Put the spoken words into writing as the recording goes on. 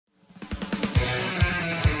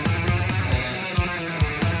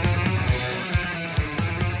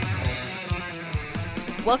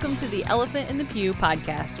Welcome to the Elephant in the Pew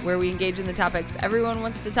podcast, where we engage in the topics everyone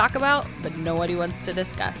wants to talk about, but nobody wants to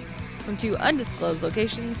discuss, from two undisclosed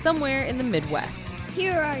locations somewhere in the Midwest.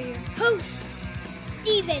 Here are your hosts,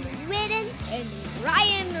 Stephen Whitten and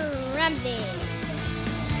Ryan Ramsey.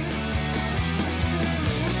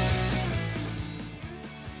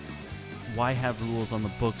 Why have rules on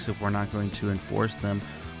the books if we're not going to enforce them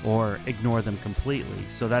or ignore them completely?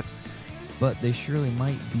 But they surely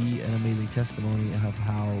might be an amazing testimony of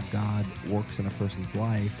how God works in a person's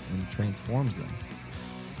life and transforms them.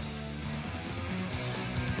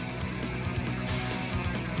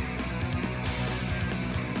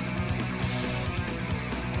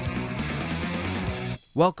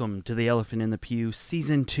 Welcome to the Elephant in the Pew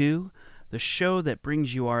Season 2, the show that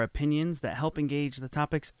brings you our opinions that help engage the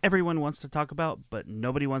topics everyone wants to talk about, but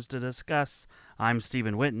nobody wants to discuss. I'm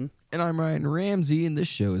Stephen Whitten. And I'm Ryan Ramsey, and this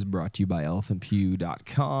show is brought to you by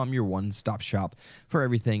ElephantPew.com, your one-stop shop for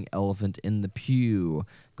everything Elephant in the Pew.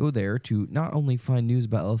 Go there to not only find news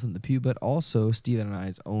about Elephant in the Pew, but also Stephen and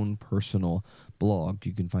I's own personal blog.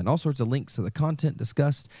 You can find all sorts of links to the content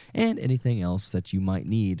discussed and anything else that you might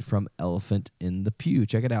need from Elephant in the Pew.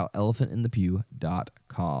 Check it out,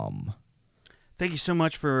 ElephantInThePew.com. Thank you so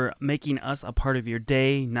much for making us a part of your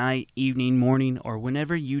day, night, evening, morning, or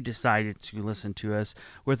whenever you decided to listen to us.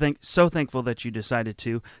 We're so thankful that you decided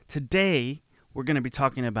to. Today, we're going to be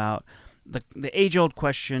talking about the age-old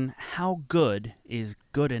question, how good is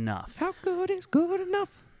good enough? How good is good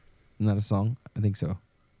enough? Isn't that a song? I think so.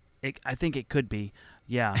 I think it could be.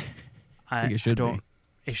 Yeah. I think it should be.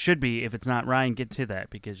 It should be. If it's not, Ryan, get to that,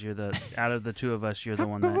 because you're out of the two of us, you're the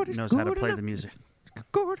one that knows how to play the music.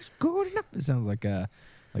 Good is good enough. It sounds like a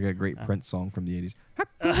great Prince song from the 80s.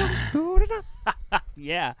 Good is good enough.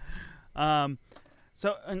 Yeah.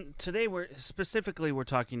 So today we're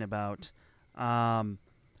talking about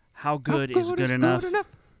how good is good enough.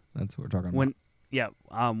 That's what we're talking about.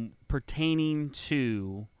 Pertaining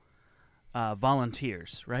to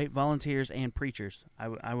volunteers, right? Volunteers and preachers.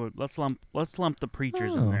 I would let's lump the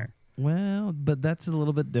preachers in there. Well, but that's a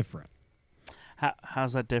little bit different.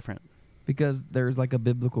 How's that different? Because there's like a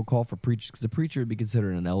biblical call for preachers. Because a preacher would be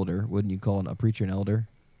considered an elder. Wouldn't you call a preacher an elder?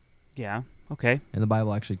 Yeah, okay. And the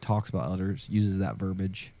Bible actually talks about elders, uses that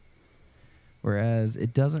verbiage. Whereas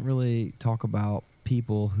it doesn't really talk about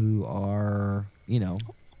people who are,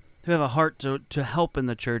 who have a heart to help in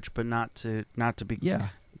the church, but not to be. Yeah,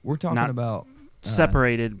 we're talking about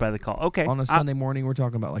separated by the call. Okay. On a Sunday morning, we're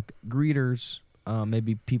talking about like greeters,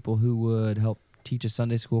 maybe people who would help teach a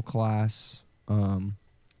Sunday school class.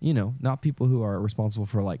 Not people who are responsible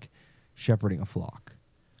for like shepherding a flock.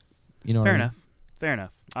 Fair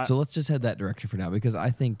enough. So let's just head that direction for now, because I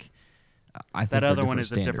think that other one is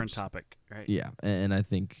standards. a different topic, right? Yeah, and I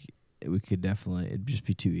think we could definitely, it'd just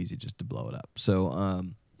be too easy just to blow it up. So,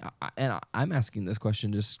 I'm asking this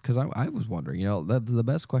question just because I was wondering. The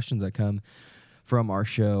best questions that come from our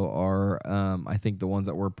show are, I think, the ones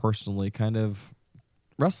that we're personally kind of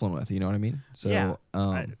wrestling with. You know what I mean? So, yeah,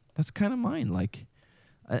 that's kind of mine. Like.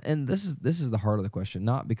 And this is the heart of the question,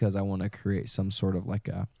 not because I want to create some sort of like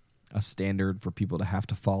a standard for people to have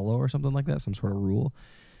to follow or something like that, some sort of rule.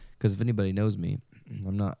 Because if anybody knows me,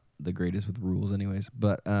 I'm not the greatest with rules anyways.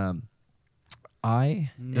 But I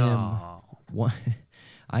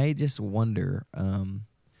just wonder,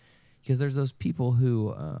 because there's those people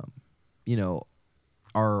who,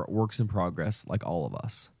 are works in progress like all of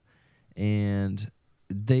us. And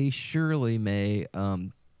they surely may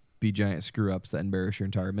be giant screw-ups that embarrass your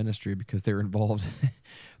entire ministry because they're involved.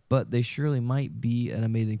 But they surely might be an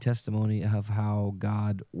amazing testimony of how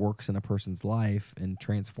God works in a person's life and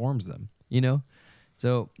transforms them,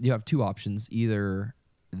 So you have two options. Either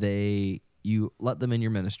you let them in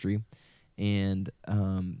your ministry and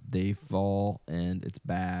they fall and it's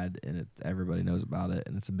bad and everybody knows about it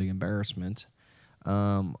and it's a big embarrassment.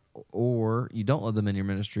 Or you don't let them in your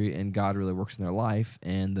ministry and God really works in their life,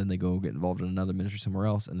 and then they go get involved in another ministry somewhere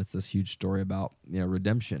else, and it's this huge story about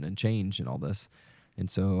redemption and change and all this. And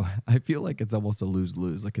so I feel like it's almost a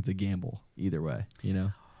lose-lose, like it's a gamble either way,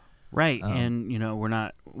 Right, and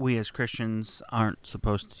we as Christians aren't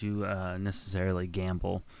supposed to necessarily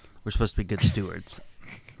gamble. We're supposed to be good stewards,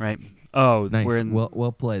 right? Oh, nice.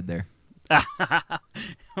 Well played there.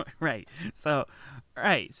 Right. So,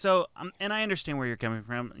 and I understand where you're coming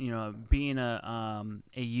from. Being a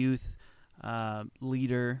youth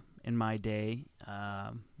leader in my day,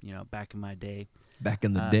 back in my day. Back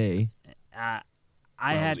in the day.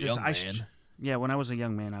 When I was a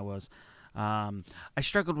young man, I was. I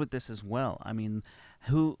struggled with this as well. I mean,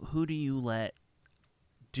 who do you let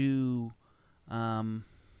do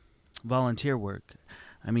volunteer work?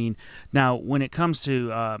 I mean, now when it comes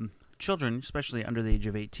to children, especially under the age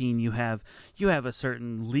of 18, you have a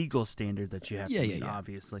certain legal standard that you have to meet,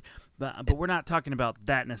 obviously. But we're not talking about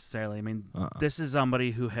that necessarily. I mean, this is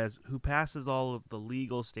somebody who passes all of the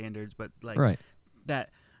legal standards, but like that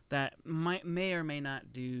may or may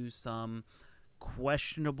not do some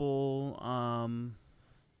questionable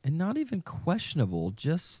and not even questionable,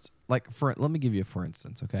 just like let me give you a for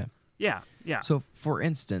instance, okay? Yeah. So for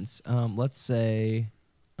instance, let's say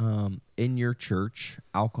in your church,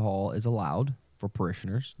 alcohol is allowed for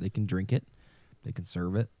parishioners. They can drink it, they can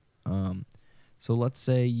serve it. So let's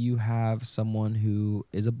say you have someone who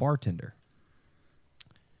is a bartender.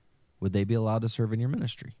 Would they be allowed to serve in your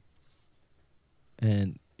ministry?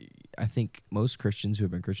 And I think most Christians who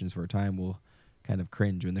have been Christians for a time will kind of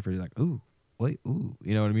cringe when they're like, ooh, wait, ooh.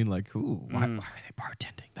 You know what I mean? Like, ooh, why are they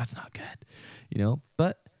bartending? That's not good. You know?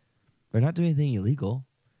 But they're not doing anything illegal.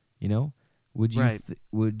 You know? Would you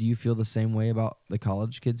would you feel the same way about the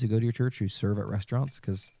college kids who go to your church who serve at restaurants?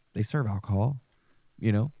 Because they serve alcohol.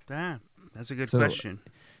 You know? That's a good question.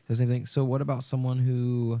 The same thing. So what about someone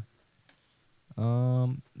who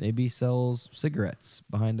maybe sells cigarettes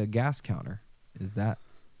behind a gas counter? Is that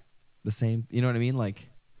the same? You know what I mean? Like,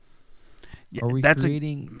 yeah, are we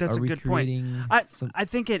creating? That's a good point. I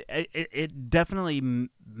think it definitely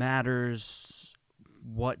matters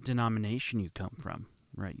what denomination you come from,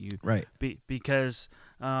 right? Because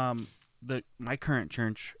my current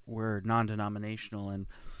church, we're non-denominational, and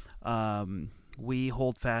we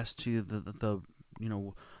hold fast to the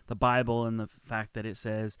Bible and the fact that it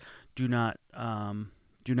says do not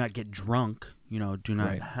get drunk, do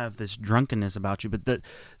not have this drunkenness about you,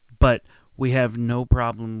 but we have no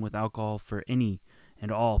problem with alcohol for any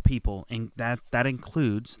and all people, and that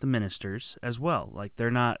includes the ministers as well. Like, they're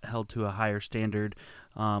not held to a higher standard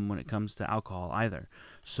when it comes to alcohol either.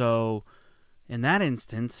 So in that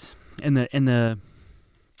instance, in the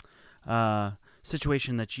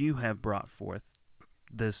situation that you have brought forth,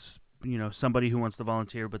 this somebody who wants to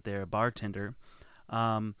volunteer but they're a bartender,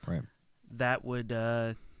 that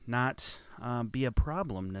would not be a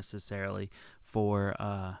problem necessarily for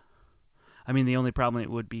the only problem it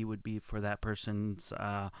would be for that person's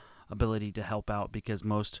ability to help out, because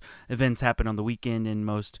most events happen on the weekend and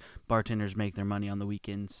most bartenders make their money on the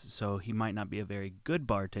weekends, so he might not be a very good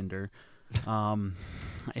bartender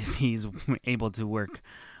if he's able to work.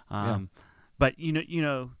 But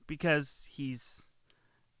because he's.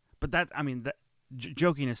 But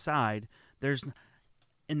joking aside, there's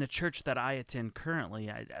in the church that I attend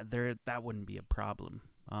currently, that wouldn't be a problem.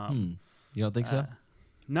 You don't think so?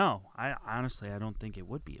 No, I honestly don't think it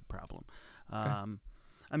would be a problem.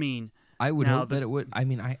 Okay. I would hope that it would.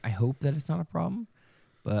 I hope that it's not a problem,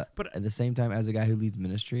 but at the same time, as a guy who leads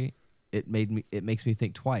ministry, it makes me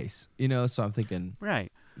think twice. So I'm thinking,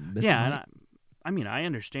 right? Yeah, and I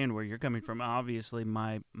understand where you're coming from. Obviously,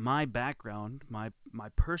 my background, my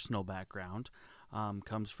personal background,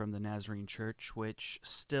 comes from the Nazarene Church, which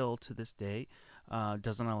still to this day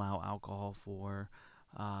doesn't allow alcohol for.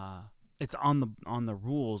 It's on the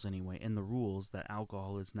rules anyway. In the rules that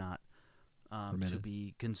alcohol is not to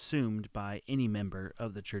be consumed by any member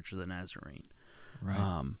of the Church of the Nazarene.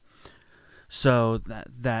 Right. So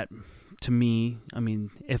that to me,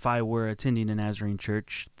 if I were attending a Nazarene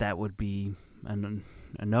church, that would be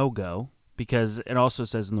a no-go, because it also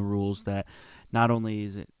says in the rules that not only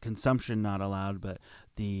is it consumption not allowed, but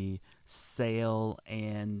the sale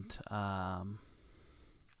and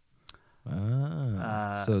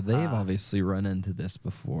so they've obviously run into this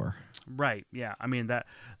before, right? Yeah, that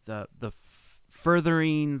the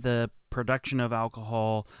furthering the production of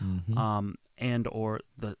alcohol, and or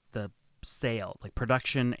the sale, like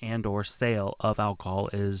production and or sale of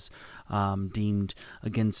alcohol, is deemed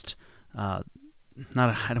against. I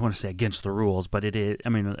don't want to say against the rules, but it is.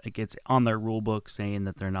 It's on their rule book saying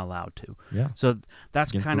that they're not allowed to. Yeah. So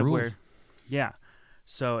that's kind of rules. where, yeah.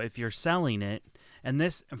 So if you're selling it, and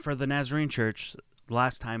this for the Nazarene Church,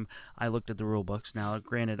 last time I looked at the rule books. Now,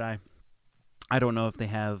 granted, I don't know if they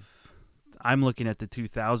have. I'm looking at the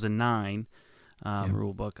 2009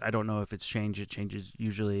 rule book. I don't know if it's changed. It changes,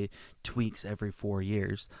 usually tweaks every 4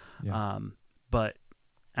 years. Yeah. But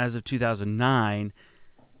as of 2009.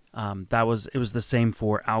 It was the same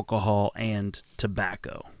for alcohol and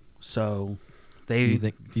tobacco. So they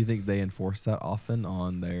do you think they enforce that often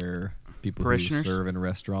on their people who serve in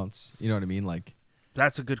restaurants? You know what I mean? Like,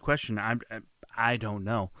 that's a good question. I don't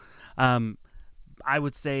know. I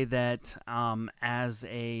would say that as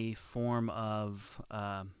a form of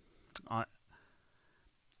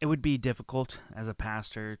it would be difficult as a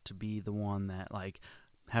pastor to be the one that like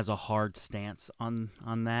has a hard stance on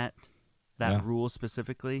that. Yeah. rule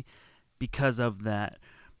specifically because of that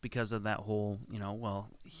whole,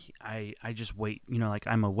 I just wait, like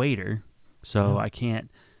I'm a waiter, so Yeah. I can't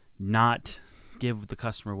not give the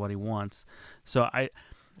customer what he wants. So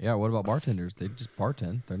Yeah, what about bartenders? They just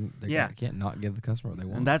bartend. Yeah. They can't not give the customer what they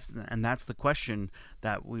want. and that's the question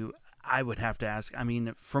that I would have to ask. I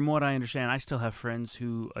mean, from what I understand, I still have friends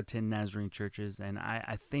who attend Nazarene churches, and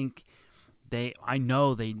I think I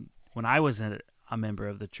know when I was a member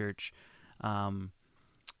of the church,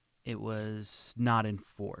 it was not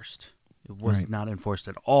enforced. It was Right. not enforced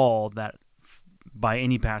at all by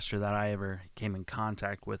any pastor that I ever came in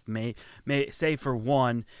contact with. May say for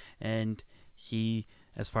one, and he,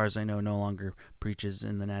 as far as I know, no longer preaches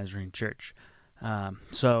in the Nazarene church.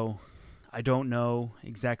 So I don't know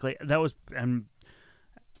exactly.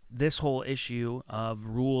 This whole issue of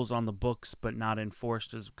rules on the books but not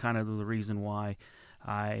enforced is kind of the reason why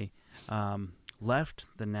I left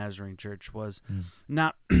the Nazarene church. Was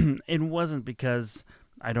not. It wasn't because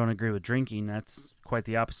I don't agree with drinking. That's quite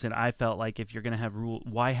the opposite. I felt like if you're going to have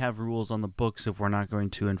why have rules on the books if we're not going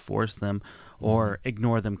to enforce them or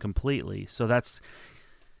ignore them completely? So that's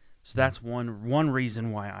one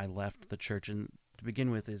reason why I left the church. And to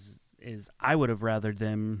begin with is I would have rather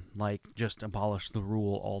them like just abolish the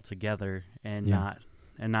rule altogether and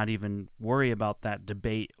not even worry about that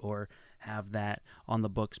debate or have that on the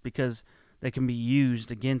books, because they can be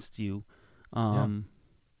used against you.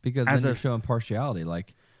 Because then you're showing partiality.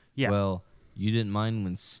 Like, well, you didn't mind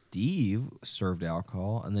when Steve served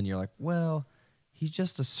alcohol, and then you're like, well, he's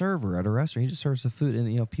just a server at a restaurant. He just serves the food,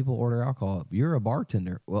 and people order alcohol. You're a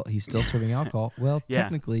bartender. Well, he's still serving alcohol. Well,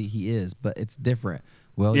 technically he is, but it's different.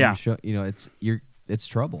 Well, it's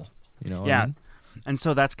trouble. You know what I mean? And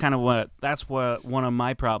so that's what one of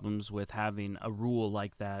my problems with having a rule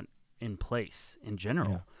like that in place in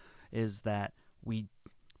general is that we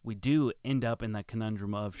do end up in that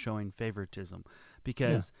conundrum of showing favoritism,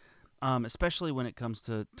 because especially when it comes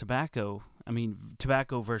to tobacco. I mean,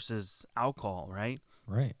 tobacco versus alcohol, right?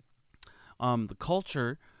 Right. The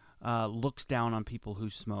culture looks down on people who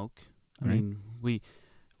smoke. I Right. mean,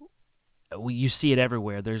 you see it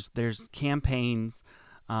everywhere. There's campaigns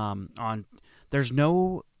on. There's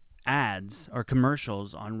no ads or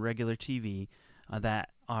commercials on regular TV that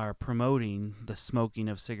are promoting the smoking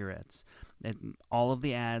of cigarettes. All of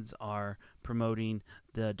the ads are promoting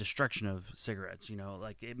the destruction of cigarettes.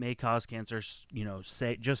 Like it may cause cancer.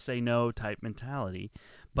 Say no type mentality.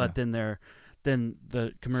 But then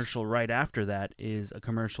the commercial right after that is a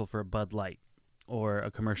commercial for Bud Light or a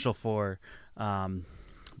commercial for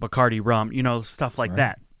Bacardi rum. Stuff like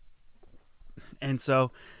that. And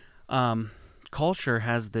so culture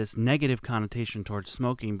has this negative connotation towards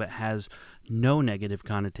smoking, but has no negative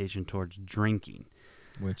connotation towards drinking.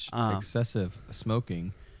 Which excessive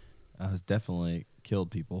smoking has definitely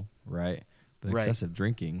killed people, right? But excessive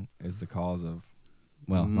drinking is the cause of,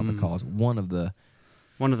 well, not the cause, one of the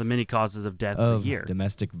many causes of deaths a year.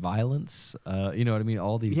 Domestic violence, you know what I mean?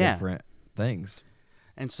 All these different things.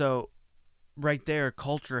 And so right there,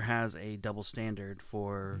 culture has a double standard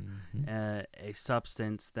for a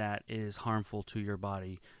substance that is harmful to your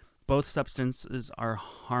body. Both substances are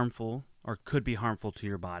harmful or could be harmful to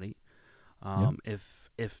your body if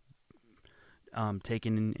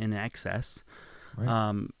taken in excess.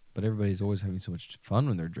 Right. But everybody's always having so much fun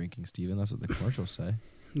when they're drinking, Steven. That's what the commercials say.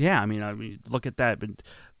 Yeah, I mean, look at that. But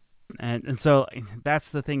and so that's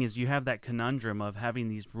the thing, is you have that conundrum of having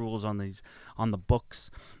these rules on the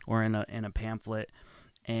books or in a pamphlet,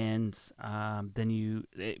 and then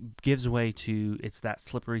it gives way to it's that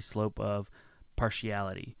slippery slope of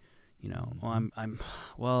partiality. I'm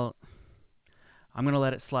going to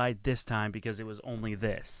let it slide this time because it was only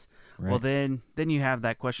this. Right. Well, then you have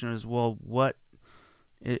that question as well,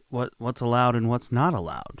 what's allowed and what's not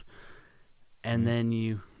allowed. And then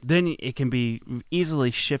it can be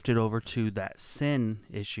easily shifted over to that sin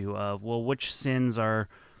issue of, well, which sins are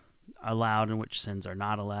allowed and which sins are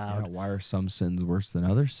not allowed. Yeah, why are some sins worse than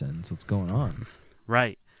other sins? What's going on?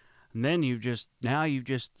 Right. And then you've just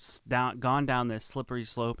gone down this slippery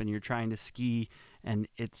slope, and you're trying to ski, and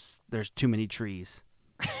there's too many trees.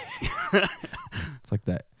 It's like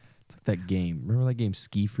that game. Remember that game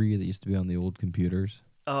Ski Free that used to be on the old computers?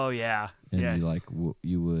 Oh yeah. And yes.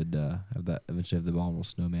 you would eventually have the abominable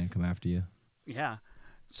snowman come after you. Yeah.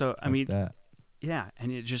 So It's like that. yeah,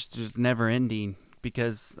 and it just never ending,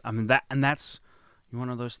 because that's one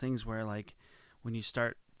of those things where, like, when you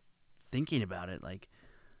start thinking about it, like,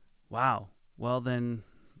 wow, well then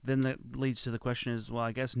that leads to the question is, well,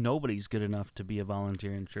 I guess nobody's good enough to be a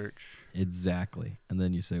volunteer in church. Exactly. And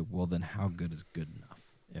then you say, well, then how good is good enough?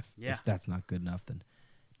 If that's not good enough, then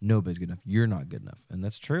nobody's good enough. You're not good enough, and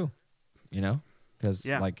that's true. Because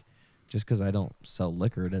Yeah. like, just because I don't sell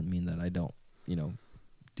liquor doesn't mean that I don't,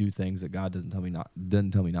 do things that God doesn't tell me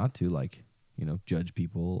not to, like, judge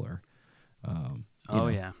people or,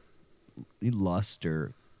 Yeah. lust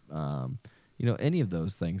or, any of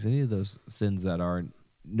those things, any of those sins that are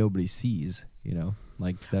nobody sees,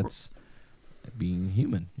 like that's being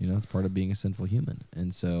human, it's part of being a sinful human.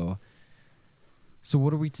 And so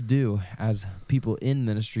what are we to do as people in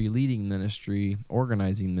ministry, leading ministry,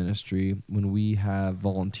 organizing ministry, when we have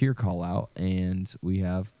volunteer call out and we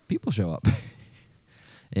have people show up?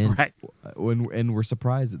 And Right. when we're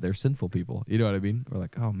surprised that they're sinful people, you know what I mean? We're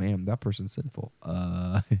like, oh man, that person's sinful.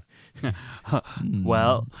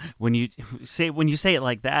 Well, when you say it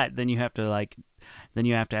like that, then you have to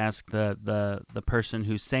ask the person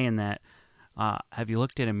who's saying that, have you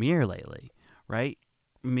looked in a mirror lately, right?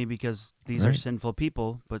 I mean, because these are Right. sinful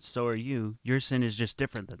people, but so are you. Your sin is just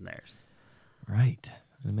different than theirs. Right.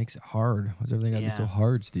 And it makes it hard. Why's everything got to be so Yeah.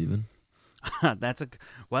 hard, Stephen?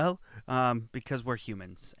 Because we're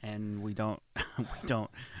humans and we don't know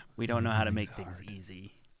how to make things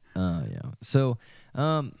easy. Yeah. So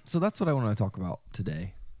that's what I want to talk about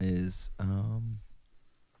today is how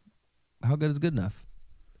good is good enough,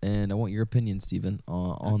 and I want your opinion, Stephen,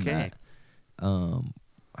 on Okay. that.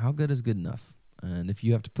 How good is good enough, and if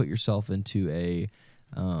you have to put yourself into a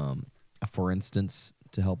for instance,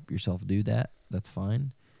 to help yourself do that, that's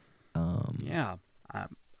fine. Yeah,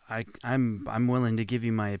 I'm willing to give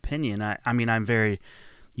you my opinion. I mean,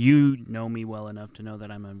 you know me well enough to know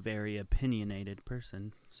that I'm a very opinionated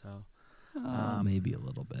person. So, Maybe a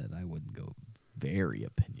little bit. I wouldn't go very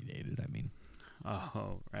opinionated. I mean,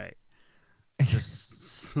 oh right, just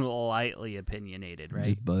slightly opinionated, right?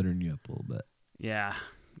 just buttering you up a little bit. Yeah.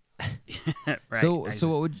 Right.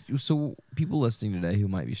 So people listening today who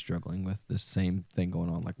might be struggling with the same thing going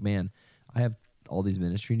on, like, man, I have all these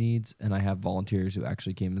ministry needs and I have volunteers who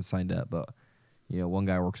actually came and signed up, but one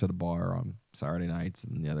guy works at a bar on Saturday nights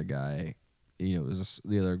and the other guy, the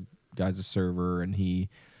other guy's a server and he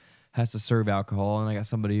has to serve alcohol, and I got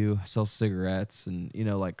somebody who sells cigarettes, and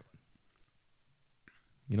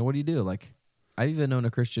what do you do? Like, I've even known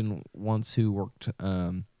a Christian once who worked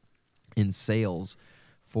in sales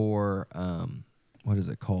for what is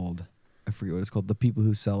it called? I forget what it's called. The people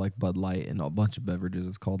who sell like Bud Light and a bunch of beverages.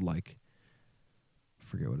 It's called like, I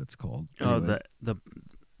forget what it's called. Oh, Anyways. the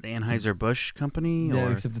Anheuser-Busch company? Yeah,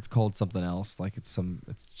 or? except it's called something else. Like it's some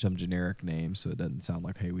generic name, so it doesn't sound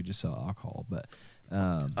like, hey, we just sell alcohol. But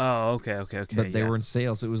Oh, okay. but they yeah. were in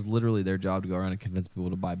sales. So it was literally their job to go around and convince people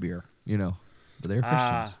to buy beer. But they're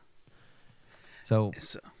Christians. So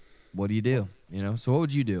what do you do? So what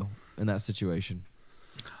would you do in that situation?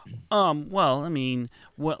 Well, I mean,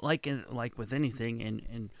 what like with anything,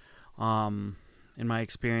 in my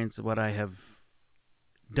experience, what I have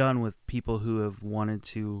done with people who have wanted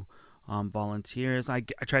to volunteer is I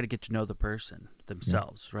try to get to know the person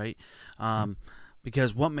themselves, right?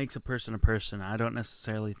 Because what makes a person, I don't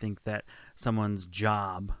necessarily think that someone's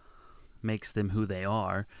job makes them who they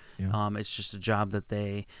are. Yeah. It's just a job that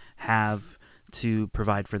they have to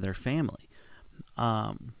provide for their family.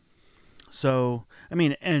 So, I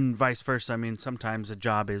mean, and vice versa. I mean, sometimes a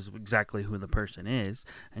job is exactly who the person is,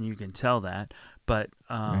 and you can tell that. But,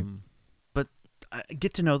 but I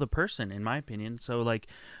get to know the person, in my opinion. So, like,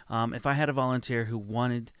 if I had a volunteer who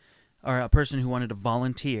wanted, or a person who wanted to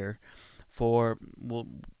volunteer for, well,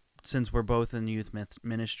 since we're both in youth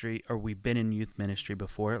ministry, or we've been in youth ministry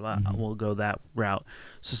before, we'll go that route.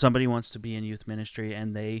 So, somebody wants to be in youth ministry,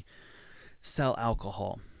 and they sell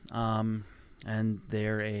alcohol, and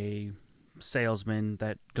they're a salesman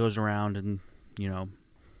that goes around and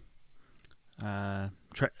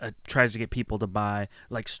tries to get people to buy,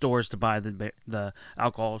 like stores to buy the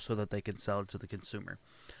alcohol so that they can sell it to the consumer.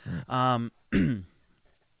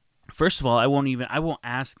 First of all, I won't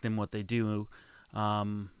ask them what they do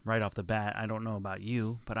right off the bat. I don't know about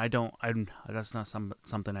you, but that's not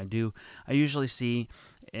something I do. I usually see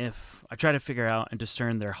if I try to figure out and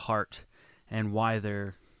discern their heart and why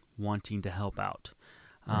they're wanting to help out.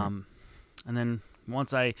 And then once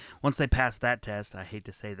they pass that test, I hate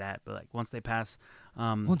to say that, but like once they pass,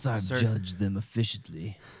 Once I've judged them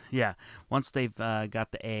efficiently. yeah, once they've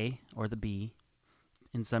got the A or the B,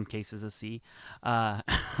 in some cases a C.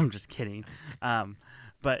 I'm just kidding.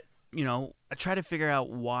 But I try to figure out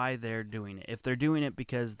why they're doing it. If they're doing it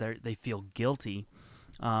because they feel guilty,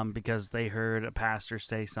 because they heard a pastor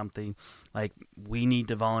say something like, we need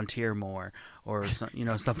to volunteer more, or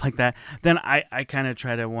stuff like that, then I kind of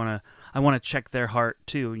try to want to check their heart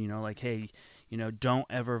too, like, hey, don't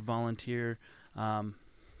ever volunteer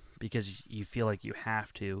because you feel like you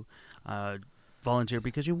have to. Volunteer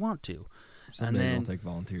because you want to. Some and days then I'll take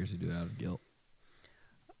volunteers who do it out of guilt.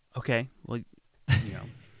 okay, well,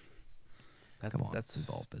 that's Come on, that's we've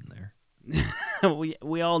all been there.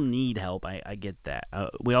 we all need help. I get that.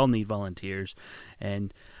 We all need volunteers,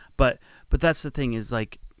 but that's the thing is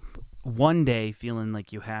like one day feeling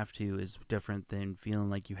like you have to is different than feeling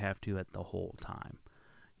like you have to at the whole time.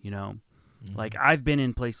 Like I've been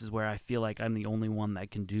in places where I feel like I'm the only one that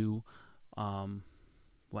can do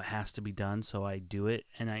what has to be done, so I do it,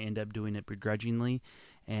 and I end up doing it begrudgingly,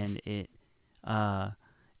 and it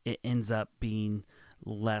ends up being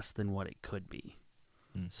less than what it could be.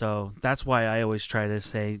 So that's why I always try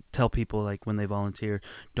to tell people like when they volunteer,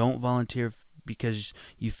 don't volunteer because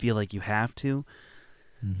you feel like you have to.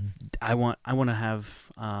 I want to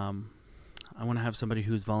have somebody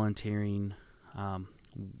who's volunteering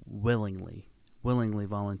willingly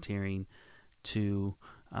volunteering to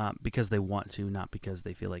because they want to, not because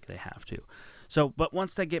they feel like they have to. So, but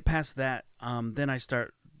once they get past that, then I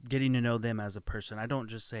start getting to know them as a person. I don't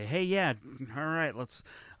just say, "Hey, yeah, all right,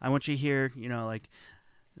 I want you here, like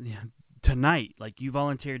tonight. Like you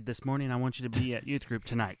volunteered this morning, I want you to be at youth group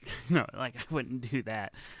tonight." Like I wouldn't do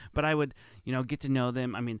that, but I would, get to know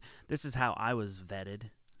them. I mean, this is how I was vetted.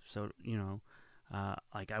 So,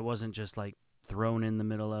 like I wasn't just like thrown in the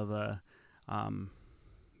middle of a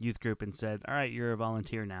youth group and said, "All right, you're a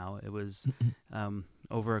volunteer now." It was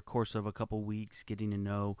over a course of a couple weeks, getting to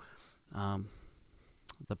know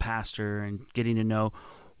the pastor and getting to know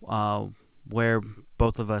where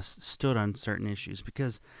both of us stood on certain issues.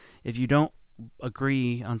 Because if you don't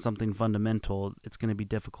agree on something fundamental, it's going to be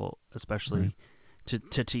difficult, especially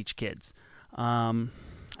to teach kids. And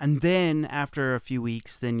then after a few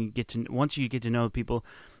weeks, then once you get to know people,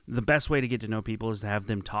 the best way to get to know people is to have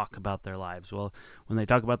them talk about their lives. Well, when they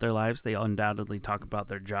talk about their lives, they undoubtedly talk about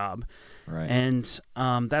their job. Right. And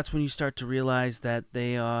that's when you start to realize that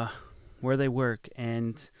they where they work.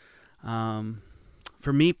 And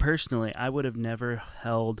for me personally, I would have never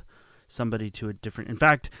held somebody to a different... In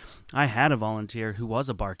fact, I had a volunteer who was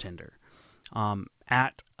a bartender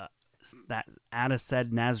at a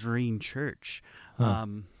said Nazarene church. Huh.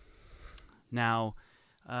 Now,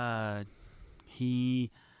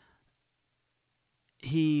 he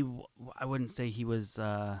I wouldn't say he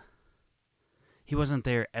wasn't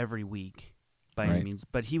there every week by any means,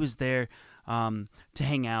 but he was there to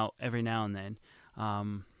hang out every now and then.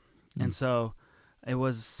 And so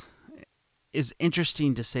it's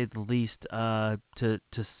interesting to say the least to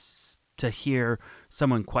hear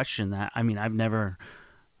someone question that. I mean, I've never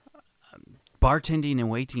bartending and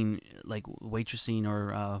waiting, like waitressing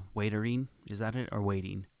or waitering, is that it, or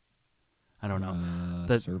waiting? I don't know.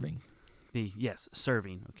 Serving. Yes,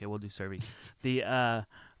 serving. Okay, we'll do serving.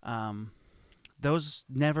 Those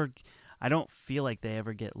never. I don't feel like they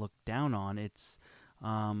ever get looked down on. It's,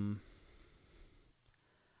 I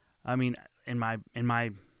mean, in my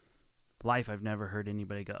life, I've never heard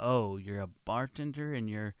anybody go, "Oh, you're a bartender and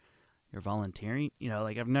you're volunteering."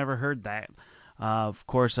 Like I've never heard that. Of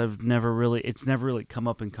course, it's never really come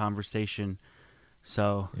up in conversation.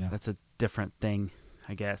 So that's a different thing,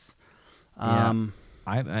 I guess.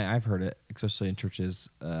 I've heard it, especially in churches,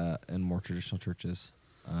 in more traditional churches.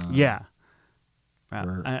 Where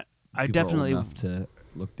I people definitely are old enough to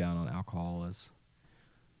look down on alcohol as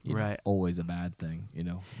always a bad thing,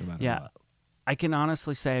 no matter what. I can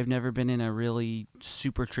honestly say I've never been in a really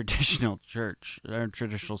super traditional church or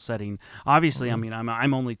traditional setting. Obviously, I mean,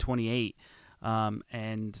 I'm only 28,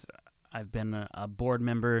 and I've been a board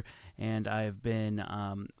member and I've been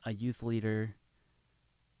a youth leader.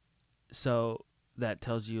 So that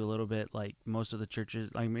tells you a little bit, like most of the churches.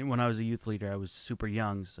 I mean, when I was a youth leader, I was super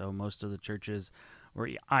young, so most of the churches were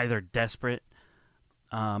either desperate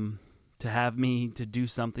to have me to do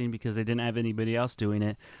something because they didn't have anybody else doing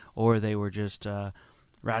it, or they were just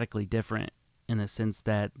radically different in the sense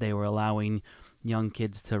that they were allowing young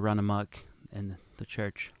kids to run amok in the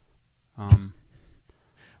church.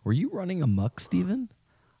 Were you running amok, Stephen?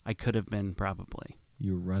 I could have been, probably.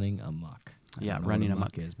 You were running amok. Running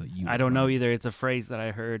amok is, but I don't know either. It's a phrase that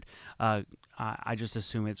I heard. I just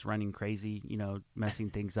assume it's running crazy, messing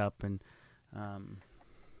things up and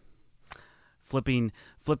flipping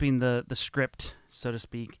the script, so to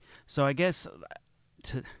speak. So I guess,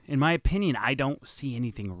 in my opinion, I don't see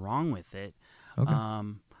anything wrong with it. Okay.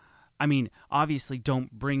 I mean, obviously,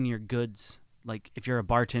 don't bring your goods. Like, if you're a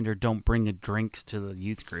bartender, don't bring the drinks to the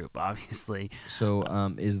youth group, obviously. So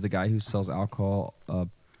is the guy who sells alcohol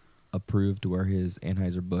approved to wear his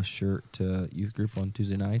Anheuser-Busch shirt to youth group on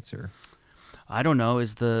Tuesday nights, or? I don't know,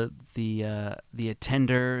 is the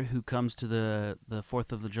attender who comes to the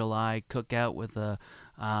 4th of July cookout with a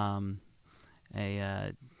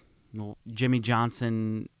Jimmy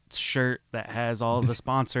Johnson shirt that has all of the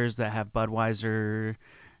sponsors that have Budweiser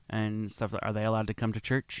and stuff. Are they allowed to come to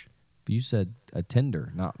church? But you said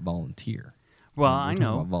attender, not volunteer. Well, We're I talking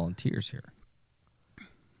know. about volunteers here.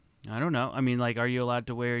 I don't know. I mean, like, are you allowed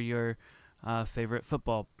to wear your favorite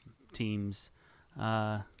football teams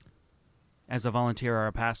as a volunteer or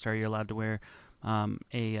a pastor? Are you allowed to wear an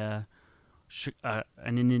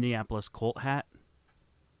Indianapolis Colt hat?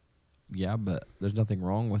 Yeah, but there's nothing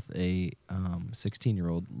wrong with a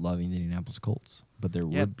 16-year-old loving the Indianapolis Colts. But there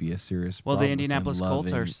would be a serious Well, problem the Indianapolis with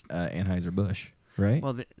Colts loving, Anheuser-Busch, right?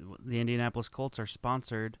 Well, the Indianapolis Colts are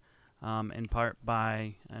sponsored in part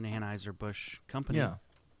by an Anheuser-Busch company. Yeah,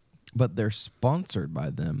 but they're sponsored by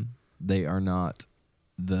them. They are not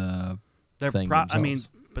the thing themselves. I mean,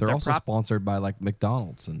 but they're also sponsored by like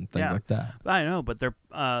McDonald's and things like that. I know, but they're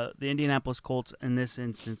the Indianapolis Colts in this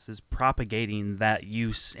instance is propagating that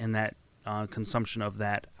use and that consumption of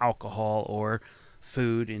that alcohol or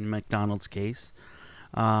food in McDonald's case.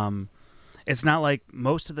 It's not like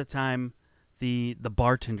most of the time the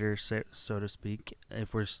bartender, so to speak,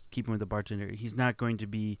 if we're keeping with the bartender, he's not going to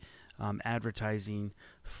be advertising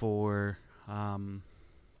for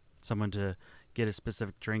someone to get a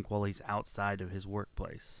specific drink while he's outside of his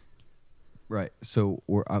workplace. Right. So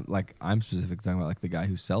I'm specifically talking about like the guy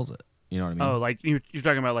who sells it. You know what I mean? Oh, like you're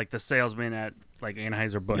talking about like the salesman at like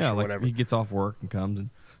Anheuser-Busch or like whatever. He gets off work and comes and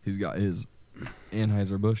he's got his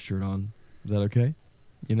Anheuser-Busch shirt on. Is that okay?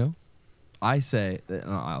 You know? I say, and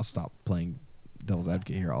I'll stop playing devil's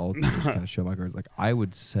advocate here. I'll just kind of show my cards. Like I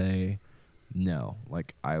would say no.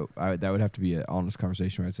 Like I that would have to be an honest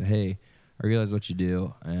conversation where I'd say, hey, I realize what you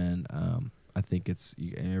do, and I think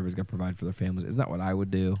everybody's got to provide for their families. It's not what I would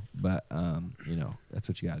do, but that's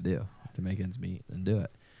what you got to do to make ends meet and do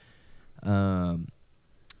it.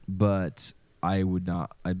 But I would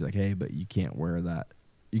not. I'd be like, hey, but you can't wear that.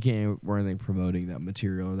 You can't wear anything promoting that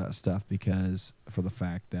material or that stuff because for the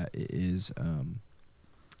fact that it is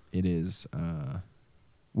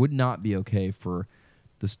would not be okay for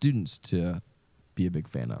the students to be a big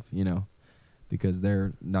fan of, because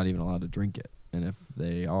they're not even allowed to drink it. And if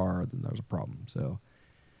they are, then there's a problem. So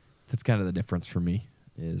that's kind of the difference for me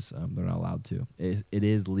is they're not allowed to. It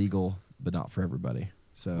is legal, but not for everybody.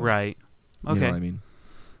 So right. Okay. You know what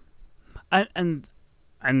I mean?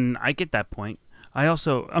 And I get that point. I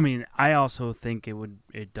also think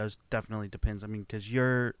it does definitely depends. I mean, because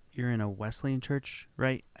you're in a Wesleyan church,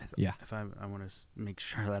 right? Yeah. If I want to make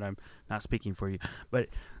sure that I'm not speaking for you, but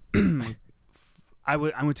I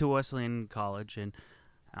went to a Wesleyan college, and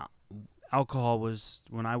alcohol was,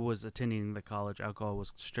 when I was attending the college, alcohol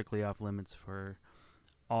was strictly off limits for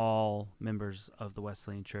all members of the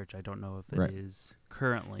Wesleyan church. I don't know if it is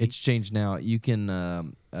currently. It's changed now. You can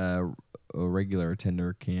a regular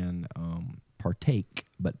attender can partake,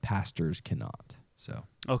 but pastors cannot. So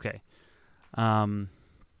okay.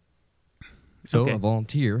 So a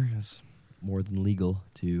volunteer is more than legal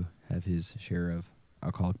to have his share of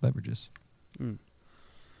alcoholic beverages.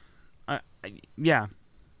 Yeah.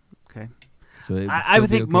 Okay. So it would I would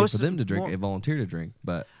think okay most for them to drink, more, a volunteer to drink,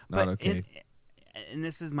 but not okay. And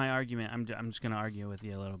this is my argument. I'm just going to argue with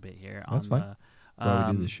you a little bit here. That's fine. Why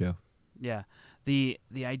we do this show. Yeah. The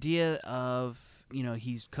idea of,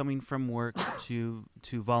 he's coming from work to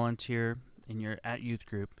volunteer at youth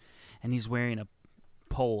group, and he's wearing a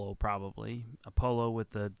polo, probably a polo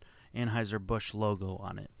with the Anheuser-Busch logo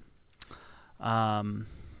on it.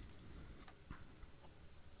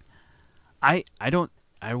 I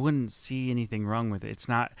wouldn't see anything wrong with it. It's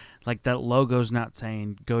not like that logo's not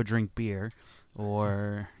saying go drink beer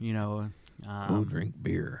or, go drink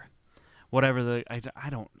beer. Whatever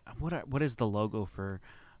what is the logo for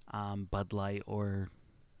Bud Light or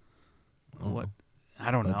what?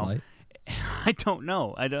 I don't know. Light? I don't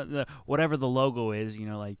know. Whatever the logo is,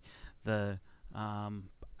 like the I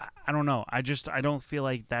don't know. I don't feel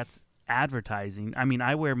like that's advertising. I mean,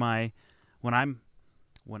 I wear when I'm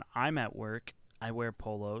at work, I wear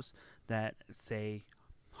polos that say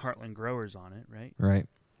Heartland Growers on it, right? Right.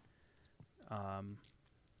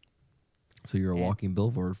 So you're a walking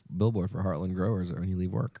billboard for Heartland Growers when you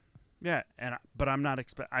leave work. Yeah, but I'm not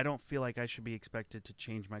I don't feel like I should be expected to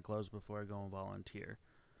change my clothes before I go and volunteer.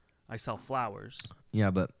 I sell flowers. Yeah,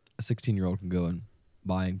 but a 16-year-old can go and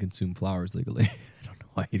buy and consume flowers legally. I don't know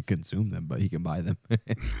why he'd consume them, but he can buy them.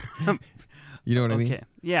 You know what I mean? Okay.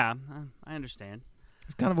 Yeah, I understand.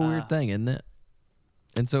 It's kind of a weird thing, isn't it?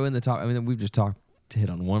 And so in the we've just hit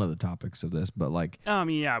on one of the topics of this, but like, I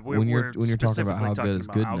mean, yeah, when you're talking about how good is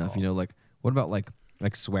good enough, like What about like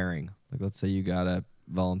swearing? Like, let's say you got a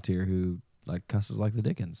volunteer who like cusses like the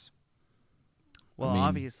Dickens. Well, I mean,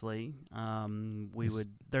 obviously,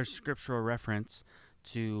 there's scriptural reference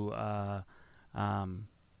to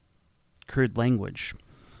crude language,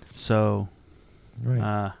 so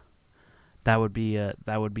right. that would be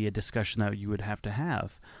a discussion that you would have to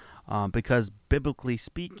have, because biblically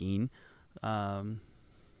speaking, we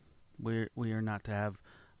are not to have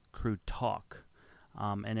crude talk,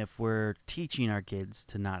 and if we're teaching our kids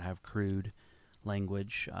to not have crude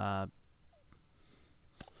language,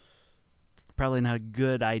 it's probably not a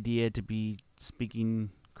good idea to be speaking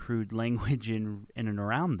crude language in and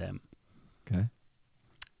around them. Okay.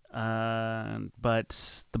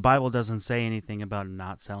 But the Bible doesn't say anything about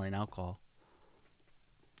not selling alcohol.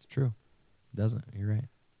 It's true. It doesn't. You're right.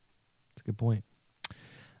 That's a good point.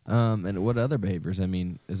 And what other behaviors? I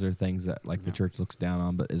mean, is there things that like the church looks down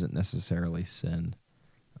on but isn't necessarily sin,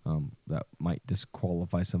 that might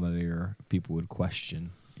disqualify somebody or people would question?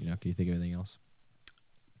 You know, can you think of anything else?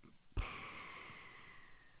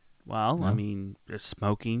 Well, No? I mean, there's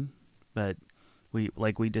smoking, but we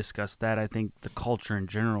discussed that. I think the culture in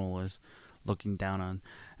general is looking down on,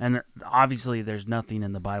 and obviously there's nothing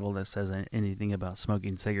in the Bible that says anything about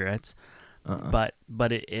smoking cigarettes, but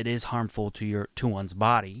it is harmful to one's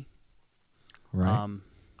body, Right.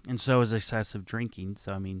 and so is excessive drinking.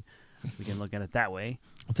 So I mean, we can look at it that way.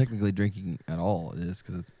 Well, technically, drinking at all is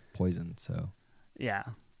because it's poison. So Yeah.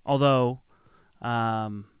 Although,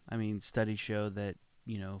 I mean, studies show that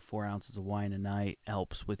 4 ounces of wine a night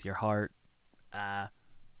helps with your heart.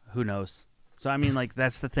 Who knows? So I mean, like,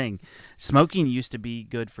 that's the thing. Smoking used to be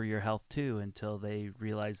good for your health too, until they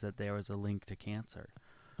realized that there was a link to cancer.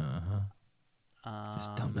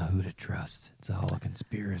 just don't know who to trust. It's all a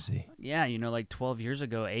conspiracy. Yeah, like 12 years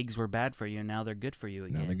ago, eggs were bad for you, and now they're good for you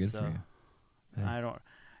again. Now they're good so for you. Hey. I don't.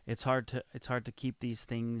 It's hard to keep these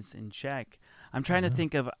things in check. I'm trying to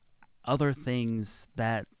think of other things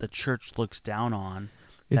that the church looks down on.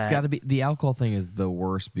 It's got to be the alcohol thing is the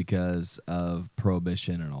worst because of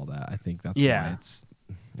prohibition and all that. I think that's why it's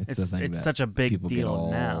the thing it's that such a big people deal get all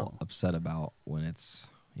now. upset about when it's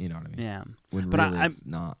you know what I mean. Yeah, When but really I'm it's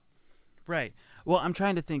not. right. Well, I'm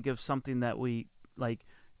trying to think of something that we like.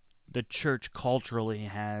 The church culturally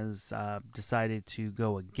has decided to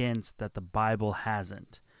go against that the Bible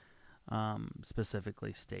hasn't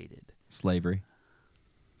specifically stated. Slavery.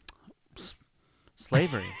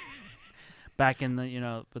 Slavery. Back in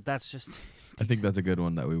the, but that's just... I think that's a good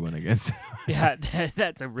one that we went against. Yeah,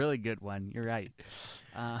 that's a really good one. You're right.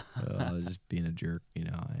 I was just being a jerk. You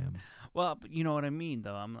know, I am. Well, but you know what I mean,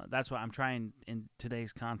 though. That's what I'm trying in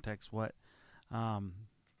today's context. What...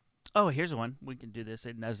 oh, here's one. We can do this.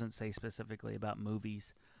 It doesn't say specifically about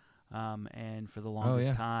movies. And for the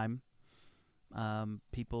longest time,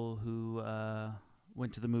 people who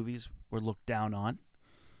went to the movies were looked down on.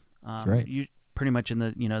 That's right. You pretty much in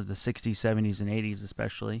the the 60s, 70s, and 80s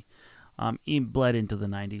especially. Even bled into the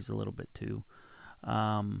 90s a little bit too.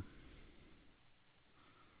 The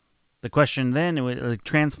question then, like,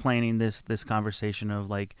 transplanting this conversation of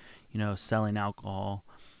like selling alcohol,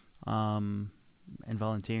 and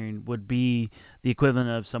volunteering would be the equivalent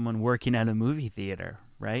of someone working at a movie theater,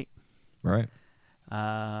 right? Right.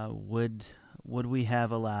 Would we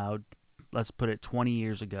have allowed, let's put it 20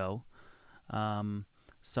 years ago,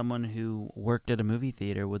 someone who worked at a movie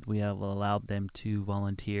theater, would we have allowed them to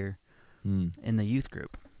volunteer in the youth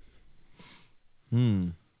group?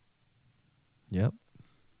 Yep.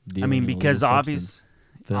 I mean, because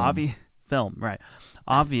film. film, right?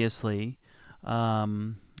 Obviously,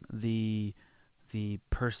 the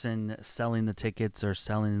person selling the tickets or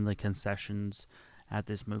selling the concessions at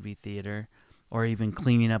this movie theater, or even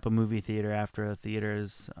cleaning up a movie theater after a theater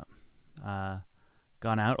has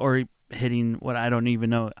gone out, or hitting what I don't even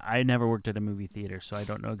know. I never worked at a movie theater, so I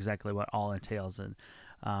don't know exactly what all entails.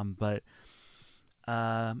 But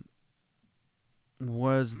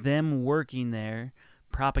was them working there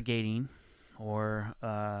propagating or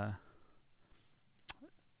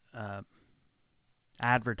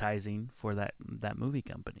advertising for that movie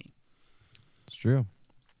company? It's true.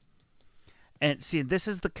 And see, this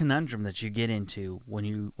is the conundrum that you get into when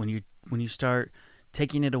you start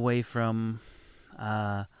taking it away from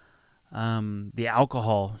the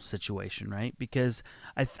alcohol situation, right? Because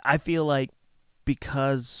I feel like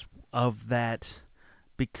because of that,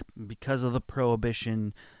 because of the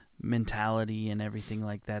prohibition mentality and everything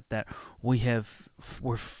like that, that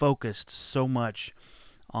we're focused so much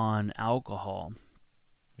on alcohol.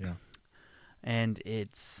 Yeah. And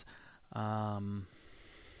it's the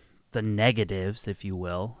negatives, if you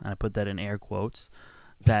will, and I put that in air quotes,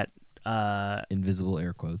 that invisible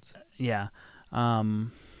air quotes. Yeah.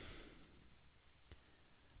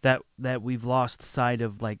 That we've lost sight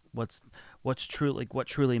of like what's true, like what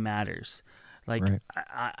truly matters. Like Right.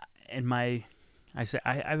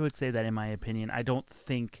 I would say that in my opinion, I don't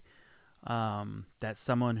think that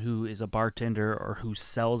someone who is a bartender or who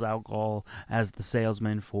sells alcohol as the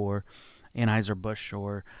salesman for Anheuser-Busch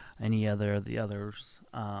or any other of the others,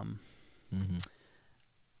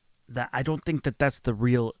 that I don't think that that's the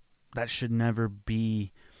real. That should never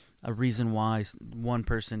be a reason why one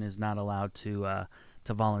person is not allowed to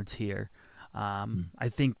volunteer. I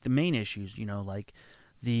think the main issues, like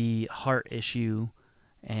the heart issue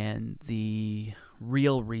and the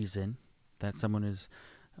real reason that someone is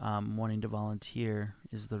wanting to volunteer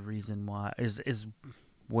is the reason why is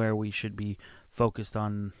where we should be focused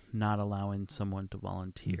on not allowing someone to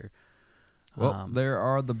volunteer. Well, there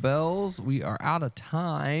are the bells. We are out of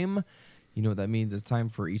time. You know what that means? It's time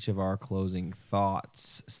for each of our closing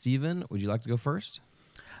thoughts. Stephen, would you like to go first?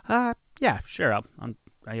 Yeah, sure.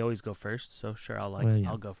 I always go first, so sure,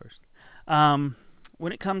 I'll go first.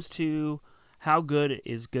 When it comes to how good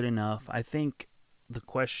is good enough, I think the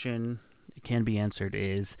question that can be answered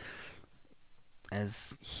is,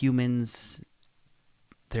 as humans,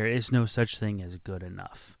 there is no such thing as good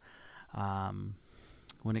enough.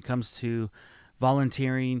 When it comes to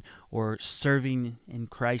volunteering or serving in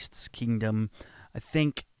Christ's kingdom, I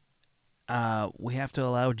think we have to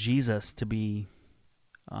allow Jesus to be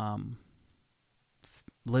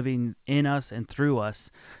living in us and through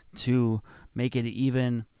us to make it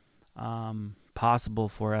even possible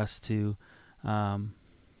for us to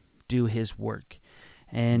do his work.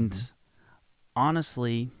 And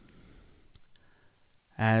honestly,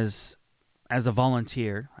 as a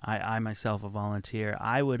volunteer, I myself a volunteer,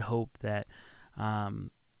 I would hope that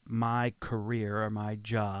my career or my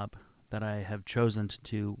job that I have chosen to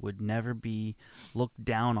do would never be looked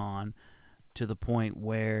down on to the point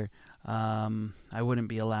where I wouldn't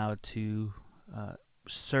be allowed to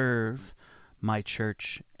serve my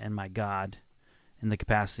church and my God in the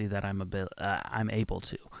capacity that I'm able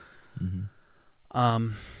to.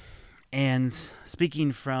 And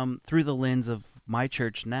speaking through the lens of my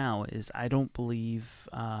church now is I don't believe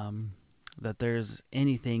that there's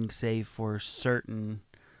anything save for certain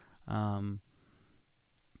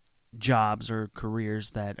jobs or careers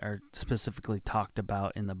that are specifically talked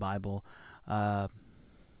about in the Bible. I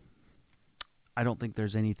don't think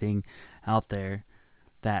there's anything out there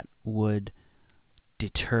that would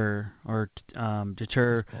deter or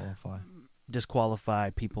disqualify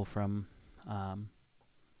people from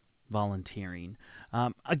volunteering.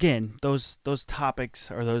 Again, those topics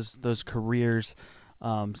or those careers,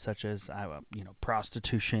 such as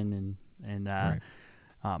prostitution and Right.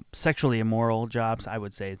 Sexually immoral jobs, I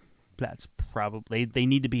would say that's probably they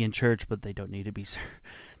need to be in church, but they don't need to be.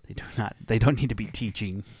 They don't need to be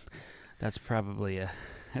teaching. That's probably a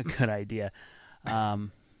good idea.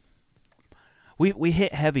 We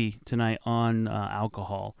hit heavy tonight on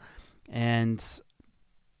alcohol, and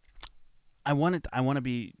I want to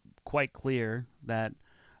be quite clear that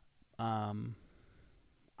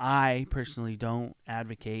I personally don't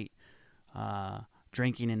advocate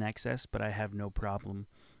drinking in excess, but I have no problem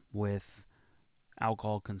with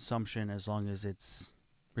alcohol consumption as long as it's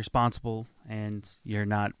responsible and you're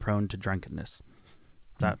not prone to drunkenness.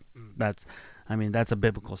 That's a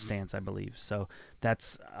biblical stance, I believe. So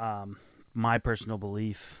that's my personal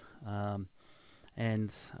belief,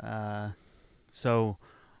 so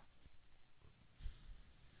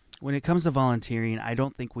when it comes to volunteering, I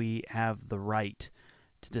don't think we have the right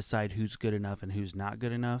to decide who's good enough and who's not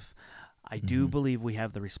good enough. I do believe we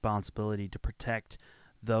have the responsibility to protect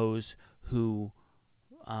those who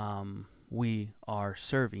we are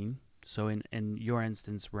serving. So in your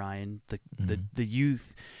instance, Ryan, the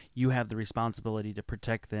youth, you have the responsibility to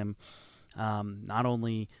protect them, not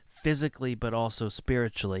only physically but also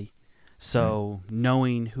spiritually. So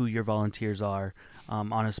knowing who your volunteers are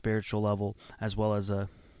on a spiritual level as well as a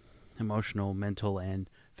emotional, mental, and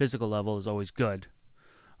physical level is always good.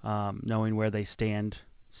 Knowing where they stand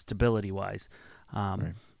stability-wise.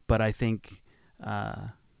 But I think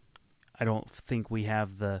I don't think we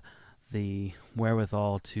have the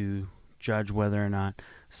wherewithal to judge whether or not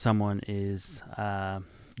someone is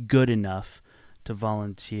good enough to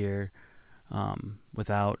volunteer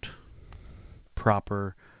without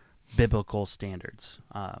proper biblical standards.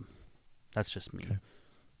 That's just me. Okay.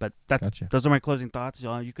 But those are my closing thoughts.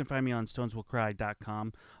 You can find me on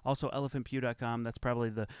stoneswillcry.com. Also, elephantpew.com. That's probably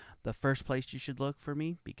the first place you should look for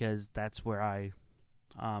me because that's where I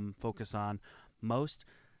focus on most.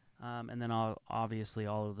 And then obviously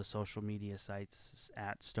all of the social media sites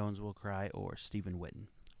at Stones Will Cry or Stephen Witten.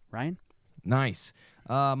 Ryan? Nice.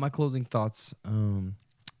 My closing thoughts,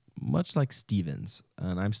 much like Steven's,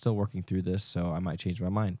 and I'm still working through this, so I might change my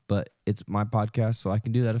mind. But it's my podcast, so I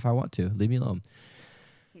can do that if I want to. Leave me alone.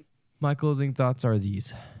 My closing thoughts are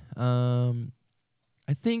these.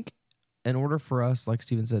 I think in order for us, like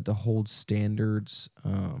Steven said, to hold standards,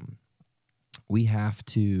 we have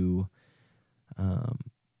to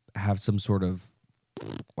have some sort of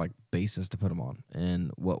like basis to put them on.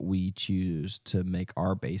 And what we choose to make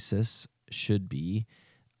our basis should be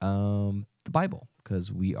the Bible,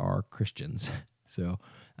 because we are Christians. So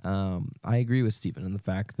I agree with Stephen in the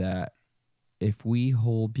fact that if we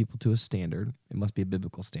hold people to a standard, it must be a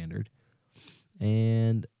biblical standard.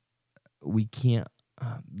 And we can't,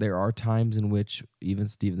 there are times in which even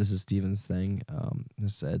Stephen, this is Stephen's thing,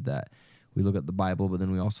 has said that we look at the Bible, but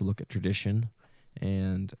then we also look at tradition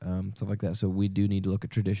and stuff like that. So we do need to look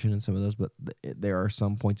at tradition in some of those, but there are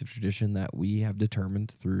some points of tradition that we have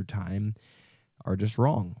determined through time are just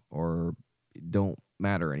wrong or don't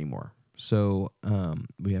matter anymore. So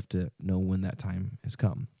we have to know when that time has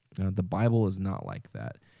come. The Bible is not like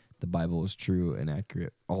that. The Bible is true and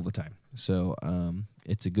accurate all the time. So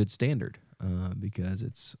it's a good standard because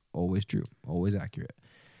it's always true, always accurate.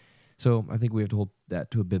 So I think we have to hold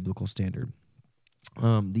that to a biblical standard.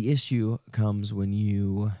 The issue comes when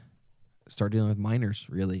you start dealing with minors,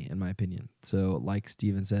 really, in my opinion. So like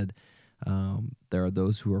Stephen said, there are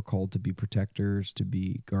those who are called to be protectors, to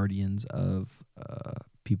be guardians of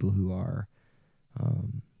people who are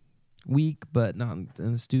weak, but not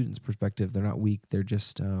in the student's perspective. They're not weak. They're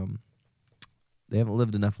just, they haven't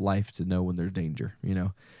lived enough life to know when there's danger, you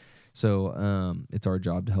know? So it's our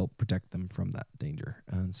job to help protect them from that danger.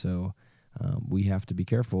 And so we have to be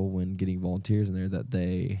careful when getting volunteers in there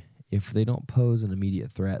that if they don't pose an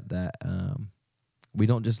immediate threat, that we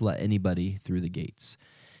don't just let anybody through the gates.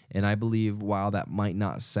 And I believe while that might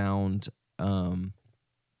not sound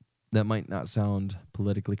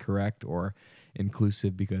politically correct or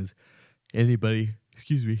inclusive, because anybody,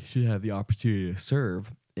 should have the opportunity to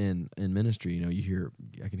serve in ministry. You know,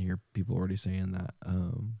 I can hear people already saying that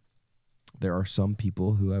there are some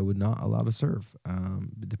people who I would not allow to serve,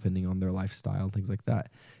 depending on their lifestyle and things like that.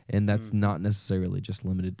 And that's not necessarily just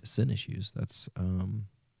limited to sin issues. That's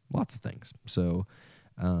lots of things. So,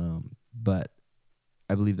 but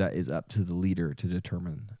I believe that is up to the leader to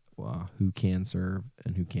determine who can serve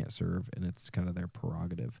and who can't serve, and it's kind of their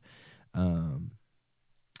prerogative.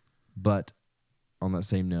 But on that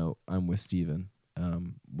same note, I'm with Stephen.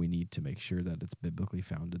 We need to make sure that it's biblically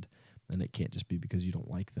founded, and it can't just be because you don't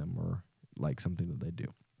like them or like something that they do.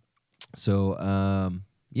 So,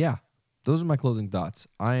 yeah, those are my closing thoughts.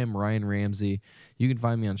 I am Ryan Ramsey. You can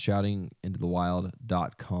find me on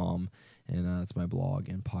shoutingintothewild.com, and that's my blog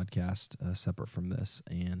and podcast separate from this,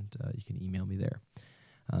 and you can email me there.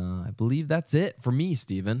 I believe that's it for me,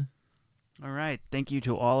 Stephen. All right. Thank you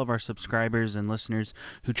to all of our subscribers and listeners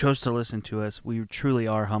who chose to listen to us. We truly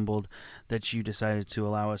are humbled that you decided to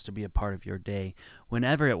allow us to be a part of your day,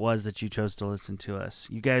 whenever it was that you chose to listen to us.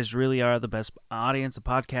 You guys really are the best audience a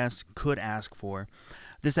podcast could ask for.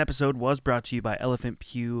 This episode was brought to you by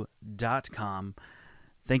elephantpew.com.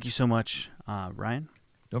 Thank you so much, Ryan.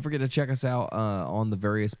 Don't forget to check us out on the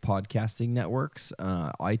various podcasting networks.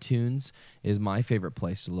 iTunes is my favorite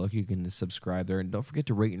place to look. You can subscribe there. And don't forget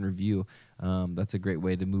to rate and review. That's a great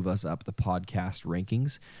way to move us up the podcast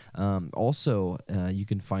rankings. Also, you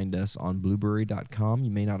can find us on blueberry.com.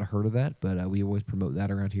 You may not have heard of that, but we always promote that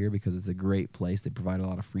around here because it's a great place. They provide a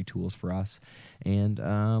lot of free tools for us. And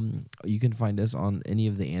you can find us on any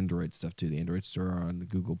of the Android stuff too, the Android store, on the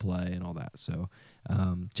Google Play and all that. So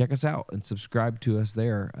check us out and subscribe to us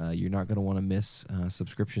there. You're not going to want to miss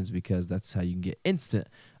subscriptions because that's how you can get instant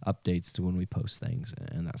updates to when we post things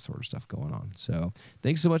and that sort of stuff going on. So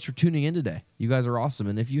thanks so much for tuning in today. You guys are awesome.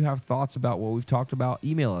 And if you have thoughts about what we've talked about,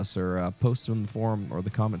 email us or post them in the forum or the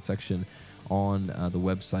comment section on the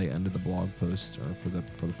website under the blog post or for the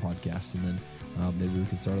podcast. And then maybe we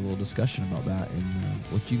can start a little discussion about that and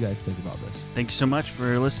what you guys think about this. Thank you so much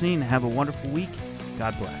for listening. Have a wonderful week.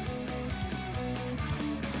 God bless.